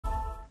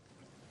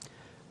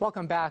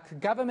Welcome back.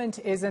 Government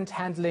isn't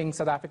handling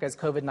South Africa's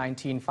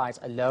COVID-19 fight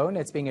alone.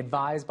 It's being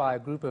advised by a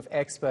group of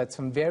experts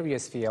from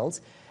various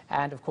fields.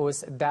 And of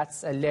course,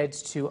 that's led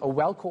to a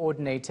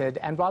well-coordinated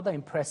and rather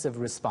impressive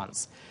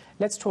response.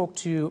 Let's talk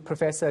to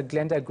Professor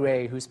Glenda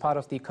Gray, who's part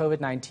of the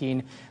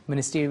COVID-19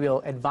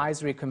 Ministerial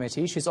Advisory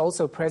Committee. She's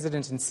also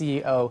President and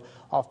CEO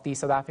of the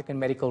South African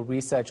Medical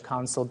Research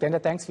Council.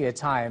 Glenda, thanks for your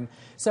time.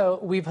 So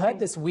we've heard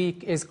this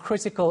week is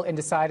critical in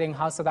deciding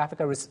how South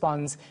Africa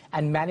responds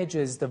and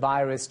manages the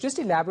virus. Just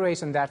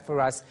elaborate on that for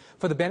us,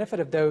 for the benefit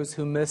of those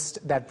who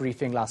missed that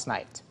briefing last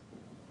night.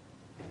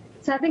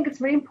 So I think it's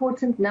very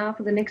important now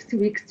for the next 2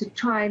 weeks to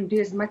try and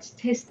do as much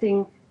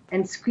testing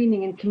and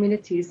screening in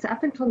communities. So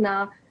up until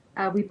now,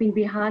 we've been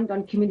behind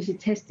on community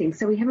testing,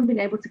 so we haven't been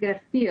able to get a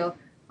feel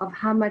of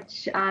how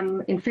much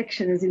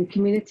infection is in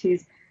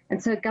communities.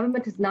 And so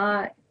government has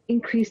now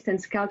increased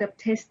and scaled up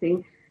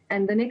testing,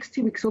 and the next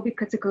 2 weeks will be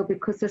critical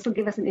because this will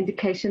give us an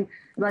indication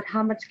about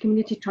how much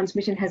community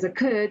transmission has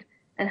occurred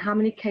and how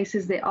many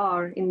cases there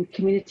are in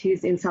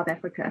communities in South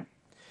Africa.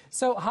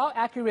 So how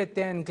accurate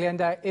then,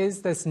 Glenda,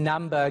 is this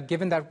number,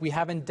 given that we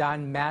haven't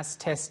done mass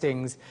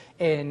testings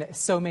in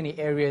so many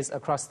areas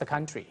across the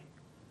country?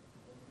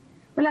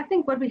 Well, I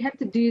think what we have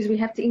to do is we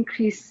have to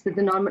increase the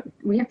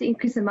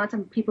amount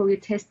of people we're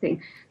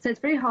testing. So it's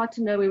very hard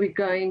to know where we're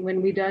going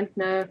when we don't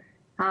know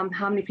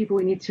how many people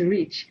we need to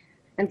reach.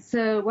 And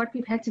so what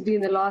we've had to do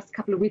in the last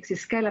couple of weeks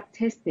is scale up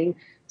testing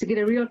to get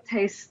a real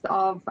taste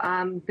of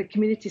the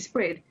community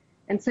spread.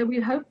 And so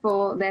we're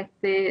hopeful that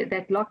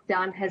that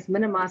lockdown has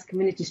minimized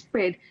community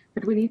spread,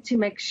 but we need to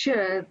make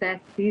sure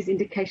that these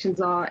indications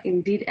are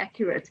indeed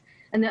accurate.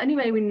 And the only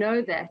way we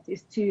know that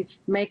is to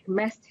make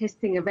mass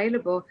testing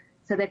available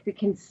so that we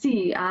can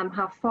see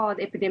how far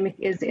the epidemic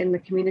is in the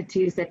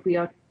communities that we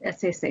are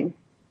assessing.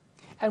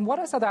 And what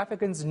are South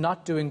Africans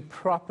not doing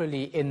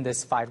properly in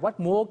this fight? What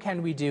more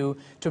can we do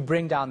to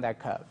bring down that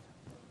curve?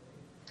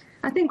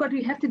 I think what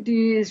we have to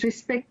do is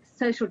respect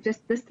social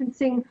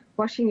distancing,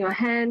 washing your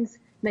hands,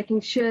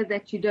 making sure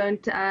that you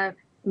don't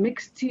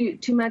mix too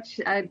much,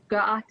 go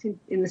out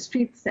in the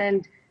streets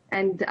and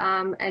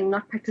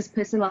not practice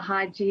personal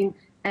hygiene,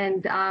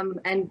 and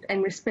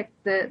respect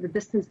the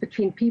distance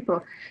between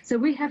people. So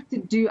we have to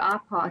do our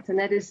part, and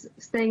that is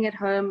staying at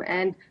home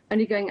and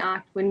only going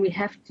out when we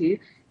have to,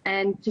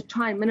 and to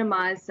try and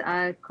minimize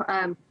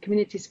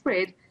community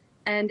spread.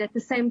 And at the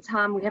same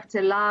time, we have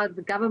to allow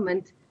the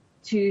government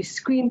to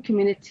screen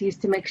communities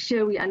to make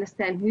sure we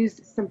understand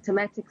who's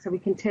symptomatic so we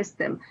can test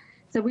them.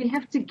 So we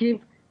have to give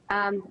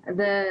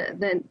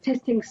the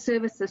testing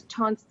services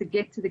chance to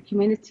get to the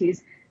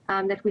communities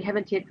that we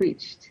haven't yet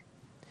reached.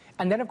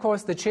 And then, of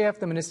course, the chair of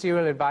the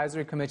Ministerial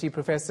Advisory Committee,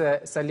 Professor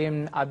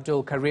Salim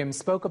Abdul Karim,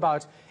 spoke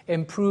about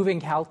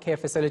improving healthcare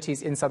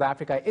facilities in South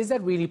Africa. Is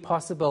that really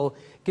possible,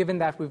 given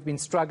that we've been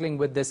struggling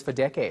with this for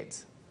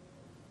decades?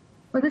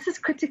 Well, this is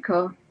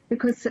critical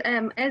because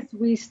as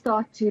we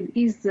start to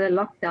ease the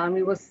lockdown,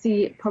 we will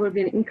see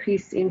probably an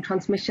increase in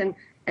transmission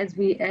as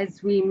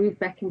we move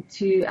back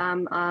into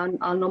our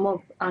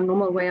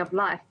normal way of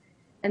life.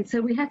 And so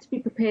we have to be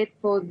prepared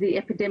for the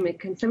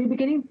epidemic. And so we're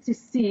beginning to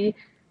see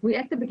we're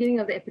at the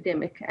beginning of the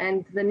epidemic,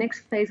 and the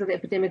next phase of the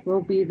epidemic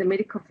will be the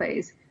medical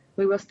phase,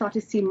 where we'll start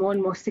to see more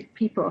and more sick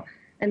people.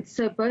 And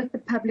so both the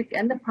public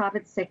and the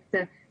private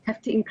sector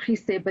have to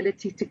increase their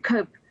ability to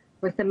cope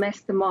with the mass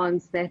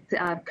demands that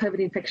COVID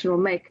infection will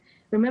make.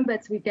 Remember,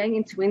 we're going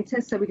into winter,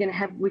 so we're going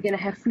to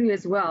have flu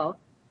as well,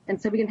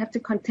 and so we're going to have to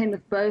contend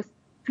with both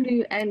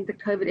flu and the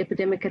COVID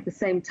epidemic at the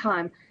same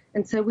time.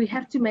 And so we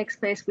have to make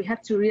space. We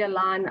have to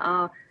realign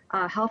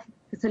our health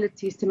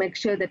facilities to make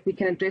sure that we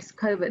can address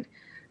COVID.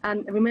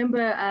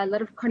 Remember, a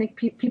lot of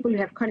people who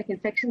have chronic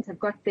infections have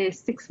got their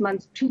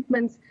 6-month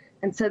treatments,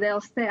 and so they'll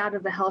stay out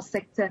of the health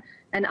sector.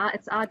 And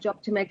it's our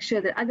job to make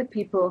sure that other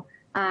people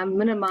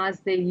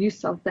minimize their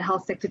use of the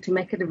health sector to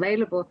make it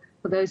available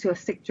for those who are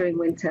sick during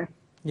winter.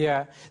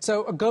 Yeah.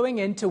 So going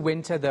into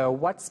winter, though,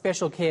 what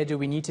special care do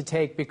we need to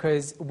take?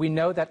 Because we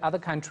know that other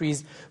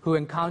countries who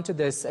encountered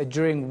this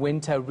during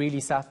winter really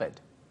suffered.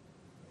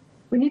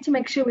 We need to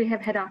make sure we have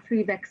had our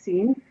flu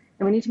vaccine.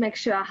 And we need to make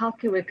sure our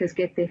healthcare workers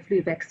get their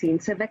flu vaccine.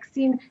 So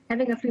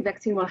having a flu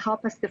vaccine will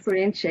help us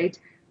differentiate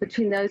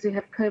between those who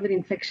have COVID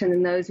infection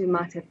and those who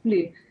might have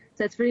flu.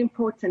 So it's very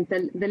important.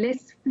 The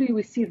less flu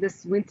we see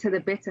this winter, the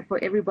better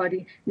for everybody,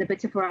 and the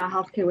better for our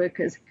healthcare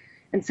workers.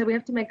 And so we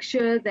have to make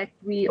sure that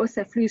we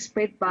also flu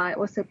spread by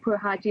also poor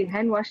hygiene,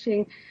 hand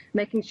washing,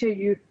 making sure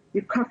you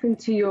cough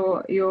into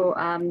your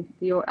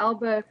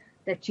elbow,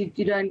 that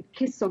you don't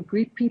kiss or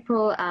greet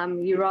people.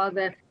 You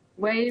rather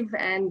wave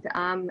and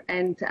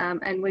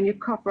when you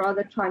cough,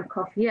 rather try and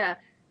cough here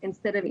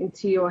instead of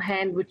into your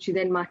hand, which you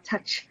then might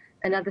touch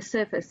another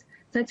surface.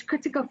 So it's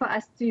critical for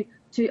us to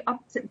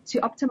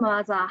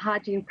optimize our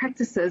hygiene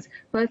practices,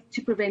 both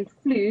to prevent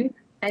flu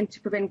and to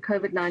prevent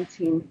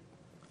COVID-19.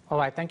 All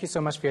right, thank you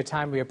so much for your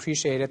time. We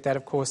appreciate it. That,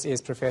 of course, is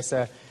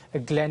Professor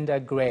Glenda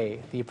Gray,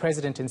 the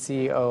President and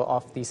CEO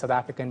of the South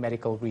African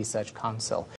Medical Research Council.